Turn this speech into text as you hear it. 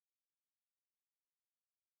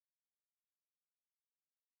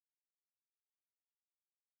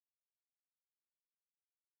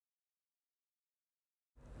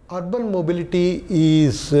Urban mobility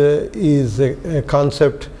is a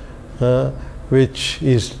concept which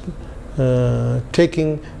is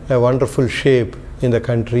taking a wonderful shape in the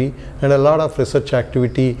country, and a lot of research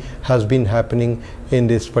activity has been happening in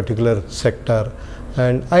this particular sector,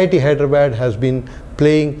 and IIT Hyderabad has been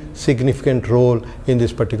playing significant role in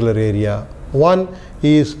this particular area. One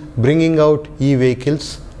is bringing out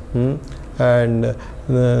e-vehicles, and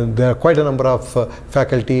there are quite a number of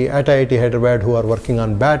faculty at IIT Hyderabad who are working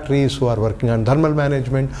on batteries, who are working on thermal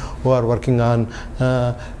management, who are working on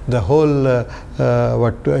the whole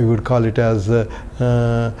what I would call it as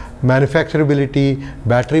manufacturability,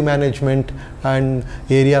 battery management and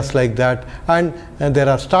areas like that. And there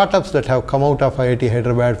are startups that have come out of IIT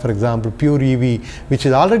Hyderabad, for example Pure EV, which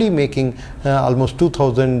is already making almost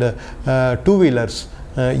 2,000 two-wheelers,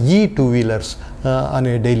 e-two-wheelers on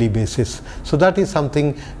a daily basis. So that is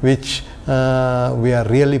something which we are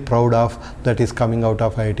really proud of, that is coming out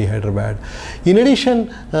of IIT Hyderabad. In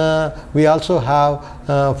addition, we also have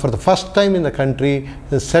for the first time in the country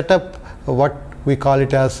set up what we call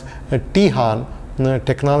it as a THAN,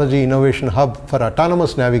 Technology Innovation Hub for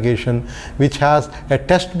Autonomous Navigation, which has a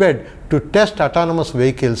test bed to test autonomous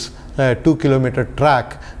vehicles. A 2-kilometer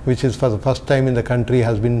track, which is for the first time in the country,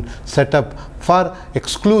 has been set up for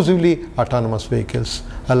exclusively autonomous vehicles.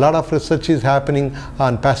 A lot of research is happening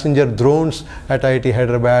on passenger drones at IIT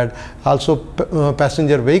Hyderabad, also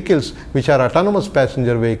passenger vehicles which are autonomous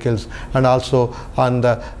passenger vehicles, and also on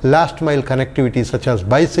the last mile connectivity such as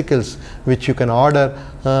bicycles which you can order,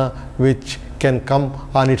 which can come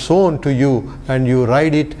on its own to you, and you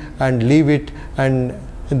ride it and leave it, and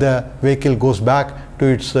the vehicle goes back to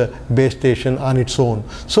its base station on its own.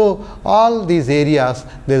 So all these areas,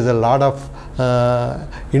 there is a lot of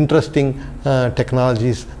interesting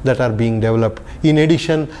technologies that are being developed. In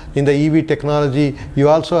addition, in the EV technology, you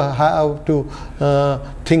also have to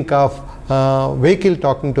think of vehicle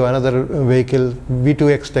talking to another vehicle,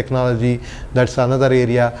 V2X technology. That's another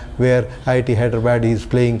area where IIT Hyderabad is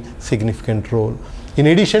playing significant role. In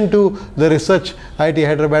addition to the research, IIT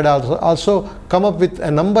Hyderabad also come up with a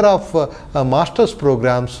number of master's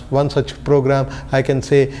programs. One such program I can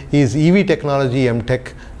say is EV technology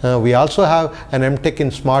MTech. We also have an MTech in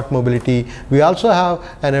smart mobility. We also have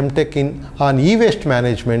an MTech on e-waste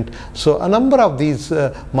management. So a number of these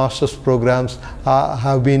master's programs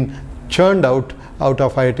have been churned out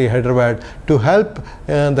of IIT Hyderabad to help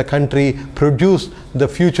the country produce the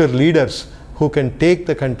future leaders who can take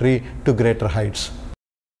the country to greater heights.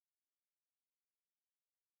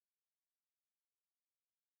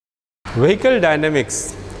 Vehicle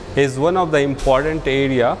dynamics is one of the important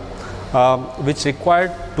area which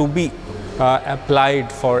required to be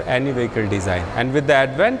applied for any vehicle design. And with the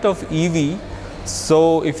advent of EV,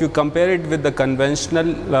 so if you compare it with the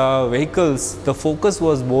conventional vehicles, the focus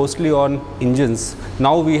was mostly on engines.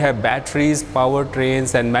 Now we have batteries,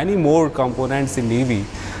 powertrains and many more components in EV.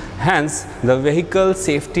 Hence, the vehicle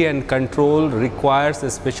safety and control requires a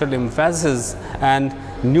special emphasis, and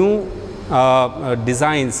new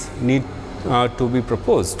designs need to be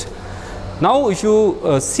proposed. Now if you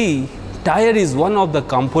see, tire is one of the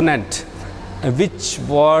component which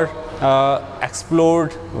were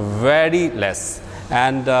explored very less,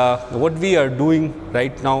 and what we are doing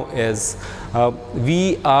right now is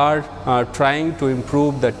we are trying to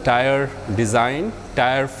improve the tire design,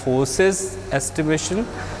 tire forces estimation,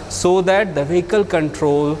 so that the vehicle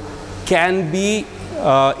control can be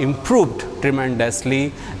improved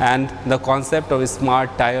tremendously, and the concept of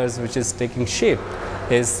smart tires, which is taking shape,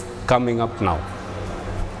 is coming up now.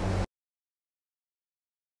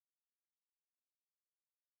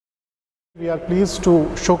 We are pleased to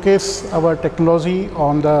showcase our technology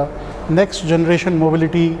on the next generation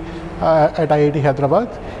mobility at IIT Hyderabad,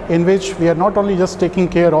 in which we are not only just taking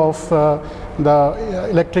care of the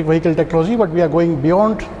electric vehicle technology, but we are going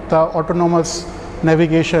beyond the autonomous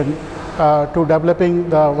navigation to developing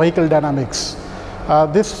the vehicle dynamics.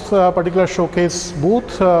 This particular showcase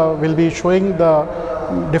booth will be showing the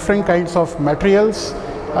different kinds of materials,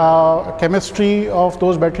 chemistry of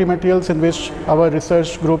those battery materials in which our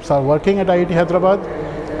research groups are working at IIT Hyderabad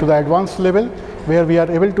to the advanced level, where we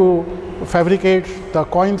are able to fabricate the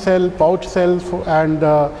coin cell, pouch cell and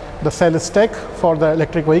the cell stack for the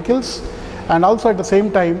electric vehicles. And also at the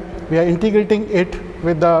same time, we are integrating it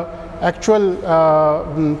with the actual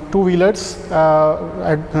two-wheelers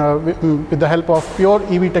with the help of Pure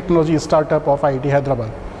EV technology startup of IIT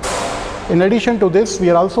Hyderabad. In addition to this, we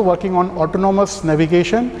are also working on autonomous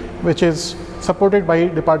navigation, which is supported by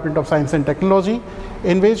Department of Science and Technology,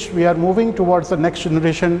 in which we are moving towards the next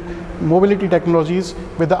generation mobility technologies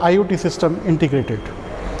with the IoT system integrated.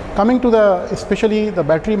 Coming to especially the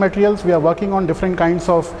battery materials, we are working on different kinds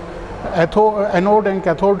of anode and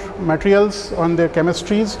cathode materials on their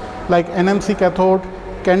chemistries, like NMC cathode,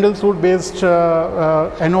 candle soot based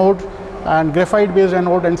anode, and graphite based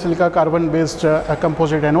anode, and silica carbon based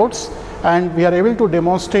composite anodes. And we are able to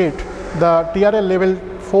demonstrate the TRL level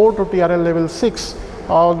 4 to TRL level 6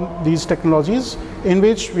 on these technologies, in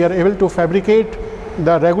which we are able to fabricate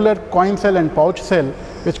the regular coin cell and pouch cell,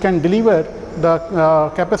 which can deliver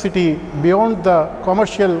the capacity beyond the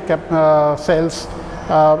commercial cells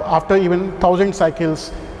after even 1000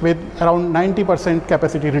 cycles with around 90%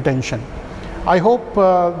 capacity retention. I hope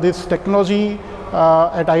this technology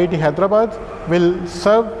at IIT Hyderabad will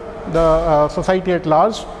serve the society at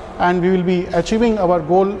large, and we will be achieving our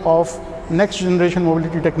goal of next generation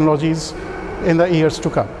mobility technologies in the years to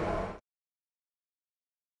come.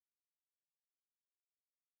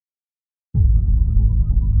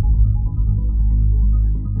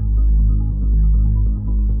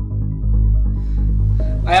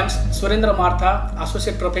 I am Surendra Martha,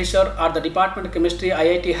 Associate Professor at the Department of Chemistry,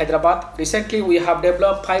 IIT Hyderabad. Recently, we have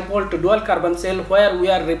developed 5-volt dual carbon cell, where we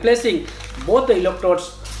are replacing both the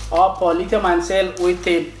electrodes of lithium-ion cell with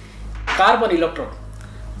a carbon electrode.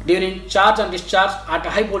 During charge and discharge at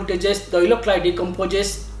high voltages, the electrolyte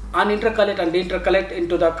decomposes and intercalate and deintercalate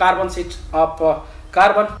into the carbon sheet of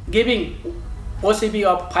carbon, giving OCB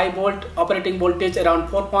of 5 volt, operating voltage around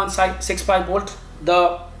 4.65 volt.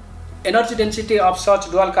 The energy density of such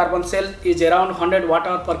dual carbon cell is around 100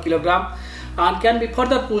 watt-hour per kilogram and can be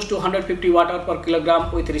further pushed to 150 watt-hour per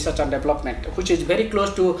kilogram with research and development, which is very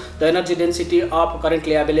close to the energy density of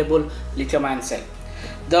currently available lithium-ion cell.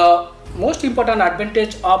 The most important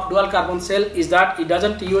advantage of dual carbon cell is that it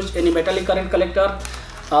doesn't use any metallic current collector.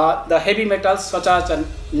 The heavy metals such as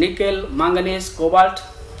nickel, manganese, cobalt,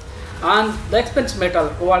 and the expensive metal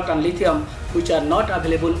cobalt and lithium, which are not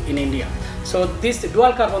available in India. So these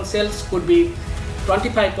dual carbon cells could be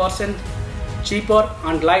 25% cheaper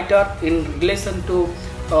and lighter in relation to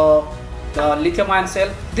the lithium-ion cell.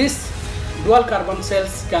 These dual carbon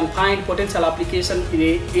cells can find potential application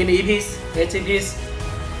in EVs, HEVs,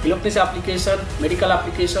 electronics application, medical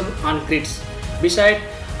application, and grids. Besides,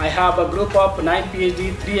 I have a group of 9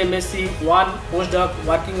 PhD, 3 MSc, 1 postdoc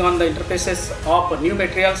working on the interfaces of new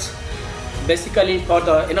materials, basically for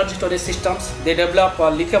the energy storage systems. They develop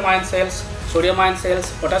lithium-ion cells, sodium-ion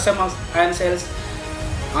cells, potassium-ion cells,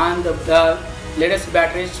 and the latest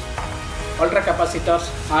batteries, ultra-capacitors,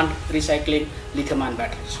 and recycling lithium-ion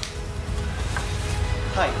batteries.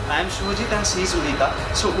 Hi, I am Shubhajit and she is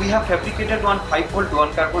Udita. So we have fabricated one 5-volt dual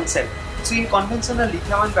carbon cell. So in conventional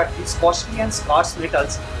lithium-ion batteries, costly and scarce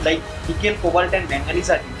metals like nickel, cobalt and manganese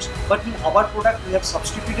are used. But in our product, we have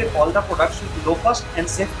substituted all the products with low cost and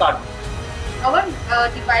safe carbon. Our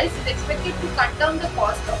device is expected to cut down the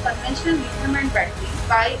cost of conventional lithium-ion batteries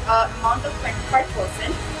by an amount of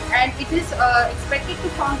 25%, and it is expected to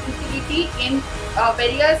found utility in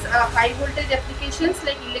various high voltage applications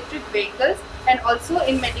like electric vehicles and also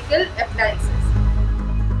in medical appliances.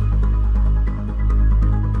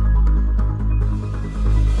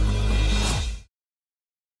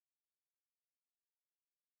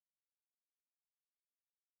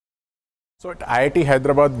 So at IIT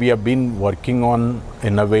Hyderabad, we have been working on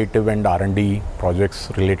innovative and R&D projects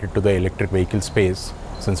related to the electric vehicle space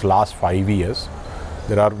since last 5 years.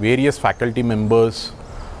 There are various faculty members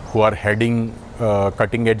who are heading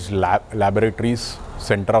cutting-edge laboratories,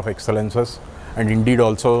 center of excellences, and indeed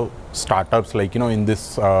also startups like in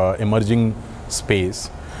this emerging space.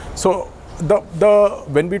 So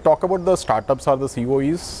when we talk about the startups or the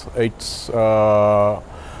CoEs, it's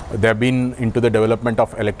they have been into the development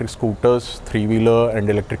of electric scooters, three-wheeler and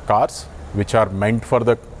electric cars, which are meant for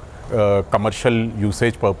the commercial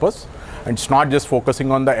usage purpose. And it's not just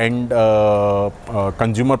focusing on the end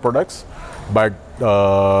consumer products, but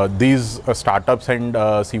these startups and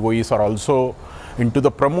CoEs are also into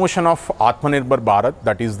the promotion of Atmanirbhar Bharat,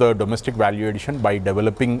 that is the domestic value addition, by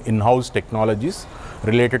developing in-house technologies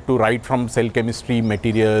related to right from cell chemistry,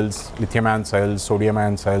 materials, lithium-ion cells,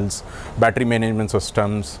 sodium-ion cells, battery management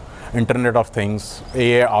systems, Internet of Things,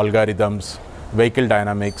 AI algorithms, vehicle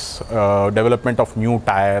dynamics, development of new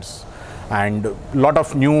tires, and a lot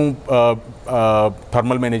of new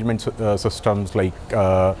thermal management systems like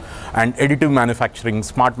and additive manufacturing,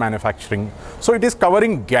 smart manufacturing. So it is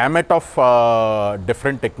covering gamut of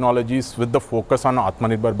different technologies with the focus on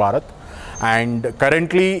Atmanirbhar Bharat. And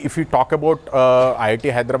currently, if you talk about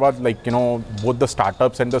IIT Hyderabad, both the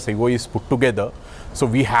startups and the CoEs put together, So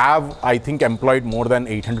we have, I think, employed more than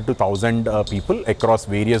 800 to 1,000 people across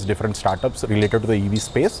various different startups related to the EV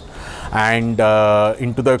space, and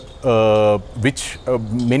into the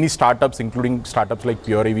many startups, including startups like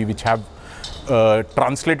Pure EV, which have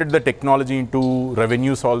translated the technology into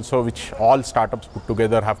revenues also, which all startups put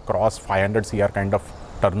together have crossed 500 CR kind of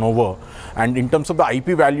turnover. And in terms of the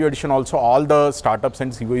IP value addition also, all the startups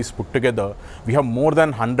and CoEs put together, we have more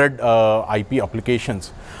than 100 IP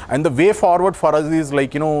applications. And the way forward for us is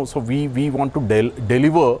like, so we want to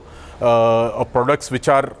deliver products which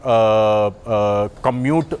are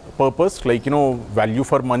commute purpose, like, value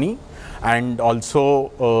for money, and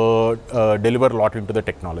also deliver a lot into the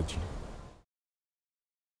technology.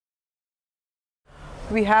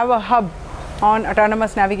 We have a hub on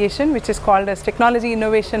autonomous navigation, which is called as Technology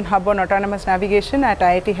Innovation Hub on Autonomous Navigation at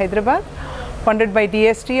IIT Hyderabad, funded by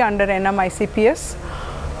DST under NMICPS.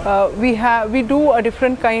 We do a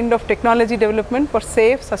different kind of technology development for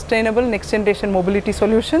safe, sustainable, next generation mobility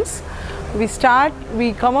solutions.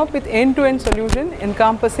 We come up with end-to-end solution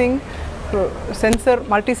encompassing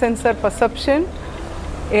multi-sensor perception,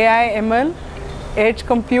 AI, ML, edge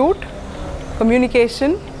compute,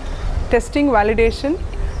 communication, testing, validation,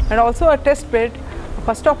 and also a test bed,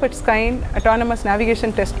 first of its kind autonomous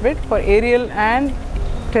navigation test bed for aerial and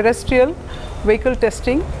terrestrial vehicle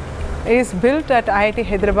testing is built at IIT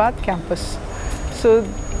Hyderabad campus. So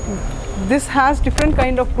this has different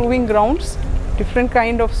kind of proving grounds, different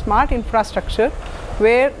kind of smart infrastructure,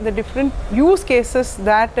 where the different use cases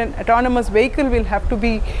that an autonomous vehicle will have to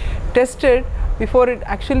be tested before it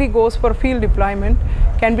actually goes for field deployment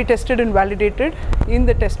can be tested and validated in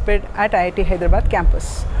the test bed at IIT Hyderabad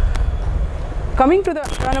campus. Coming to the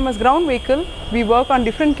autonomous ground vehicle, we work on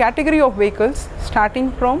different category of vehicles,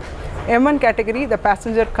 starting from M1 category, the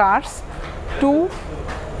passenger cars, to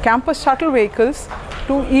campus shuttle vehicles,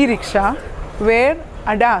 to e-rickshaw, where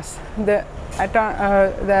ADAS, the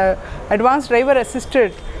advanced driver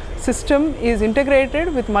assisted system, is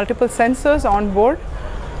integrated with multiple sensors on board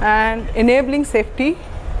and enabling safety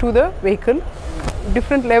to the vehicle.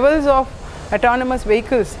 Different levels of autonomous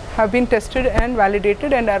vehicles have been tested and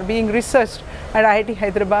validated and are being researched at IIT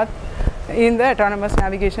Hyderabad in the autonomous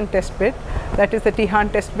navigation test bed, that is the THAN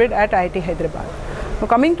test bed at IIT Hyderabad. Now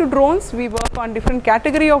coming to drones, we work on different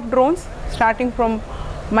category of drones, starting from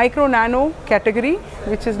micro nano category,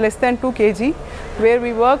 which is less than 2 kg, where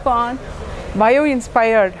we work on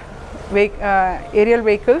bio-inspired aerial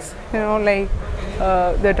vehicles, like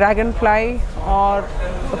the dragonfly or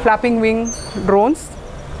the flapping wing drones.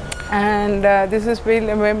 And this is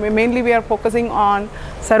mainly we are focusing on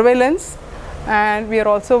surveillance, and we are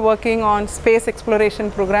also working on space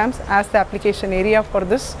exploration programs as the application area for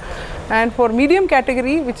this. And for medium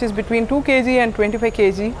category, which is between 2 kg and 25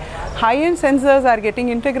 kg, high-end sensors are getting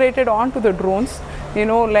integrated onto the drones,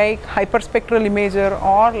 like hyperspectral imager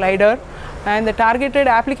or LiDAR, and the targeted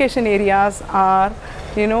application areas are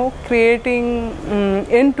creating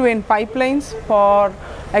end-to-end pipelines for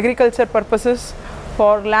agriculture purposes,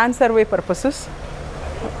 for land survey purposes.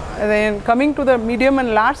 Then coming to the medium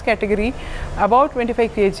and large category, about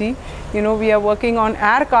 25 kg, we are working on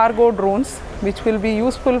air cargo drones, which will be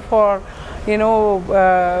useful for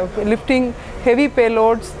lifting heavy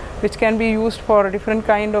payloads, which can be used for different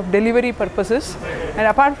kind of delivery purposes. And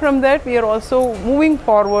apart from that, we are also moving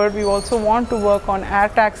forward. We also want to work on air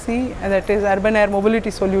taxi, and that is urban air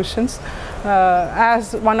mobility solutions,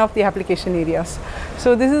 as one of the application areas.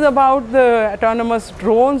 So this is about the autonomous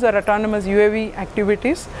drones or autonomous UAV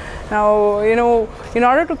activities. Now, in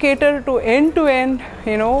order to cater to end-to-end,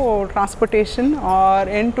 transportation or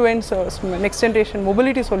end-to-end next generation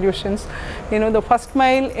mobility solutions, the first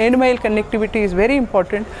mile, end mile connectivity is very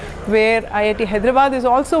important, where IIT Hyderabad is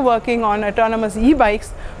also working on autonomous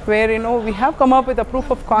e-bikes, where we have come up with a proof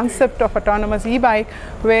of concept of autonomous e-bike,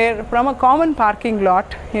 where from a common parking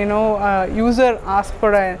lot, user asks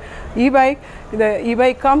for an e-bike, the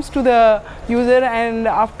e-bike comes to the user, and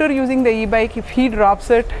after using the e-bike, if he drops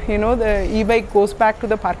it, the e-bike goes back to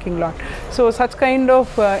the parking lot. So such kind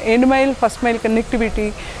of end mile, first mile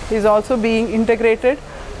connectivity is also being integrated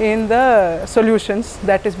in the solutions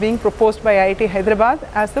that is being proposed by IIT Hyderabad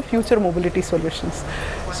as the future mobility solutions.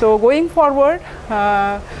 So going forward,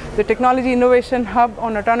 the Technology Innovation Hub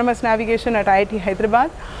on Autonomous Navigation at IIT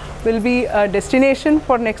Hyderabad will be a destination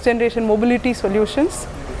for next generation mobility solutions,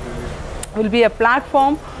 will be a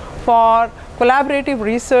platform for collaborative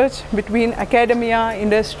research between academia,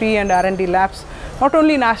 industry and R&D labs, not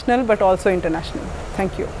only national but also international.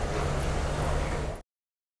 Thank you.